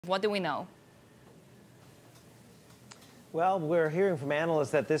What do we know? Well, we're hearing from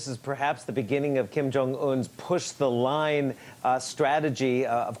analysts that this is perhaps the beginning of Kim Jong-un's push-the-line strategy,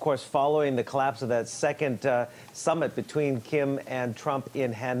 of course, following the collapse of that second summit between Kim and Trump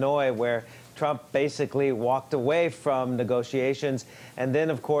in Hanoi, where Trump basically walked away from negotiations. And then,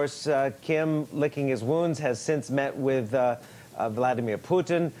 of course, Kim, licking his wounds, has since met with Vladimir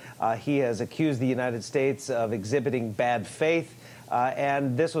Putin. He has accused the United States of exhibiting bad faith.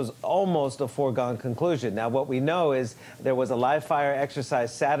 And this was almost a foregone conclusion. Now, what we know is there was a live-fire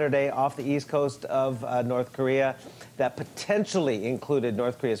exercise Saturday off the east coast of North Korea that potentially included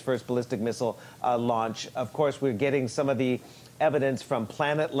North Korea's first ballistic missile launch. Of course, we're getting some of the evidence from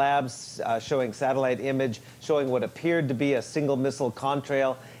Planet Labs showing satellite image showing what appeared to be a single missile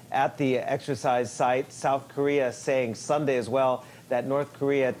contrail at the exercise site. South Korea saying Sunday as well that North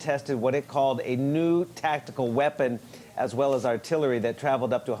Korea tested what it called a new tactical weapon, as well as artillery that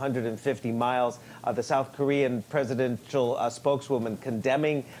traveled up to 150 miles. The South Korean presidential spokeswoman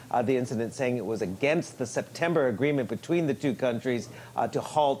condemning the incident, saying it was against the September agreement between the two countries to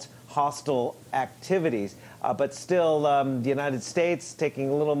halt hostile activities. But still, the United States taking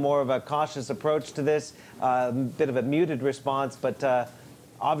a little more of a cautious approach to this, bit of a muted response. But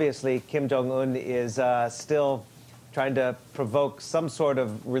obviously, Kim Jong-un is still trying to provoke some sort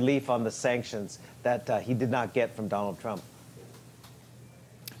of relief on the sanctions that he did not get from Donald Trump.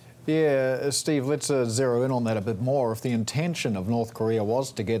 Yeah, Steve, let's zero in on that a bit more. If the intention of North Korea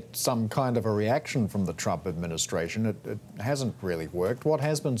was to get some kind of a reaction from the Trump administration, it hasn't really worked. What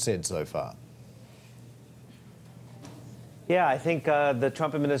has been said so far? Yeah, I think the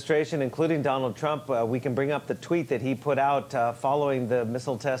Trump administration, including Donald Trump, we can bring up the tweet that he put out following the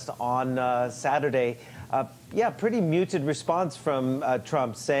missile test on Saturday. Yeah, pretty muted response from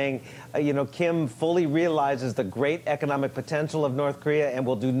Trump, saying, Kim fully realizes the great economic potential of North Korea and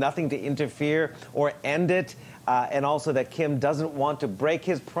will do nothing to interfere or end it. And also that Kim doesn't want to break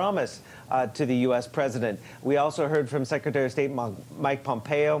his promise to the U.S. president. We also heard from Secretary of State Mike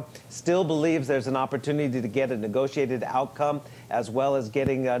Pompeo, still believes there's an opportunity to get a negotiated outcome, as well as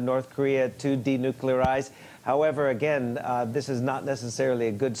getting North Korea to denuclearize. However, again, this is not necessarily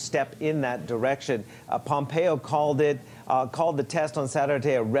a good step in that direction. Pompeo called the test on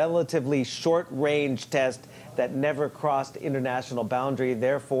Saturday a relatively short-range test that never crossed international boundary.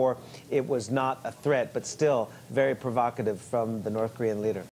 Therefore, it was not a threat, but still very provocative from the North Korean leader.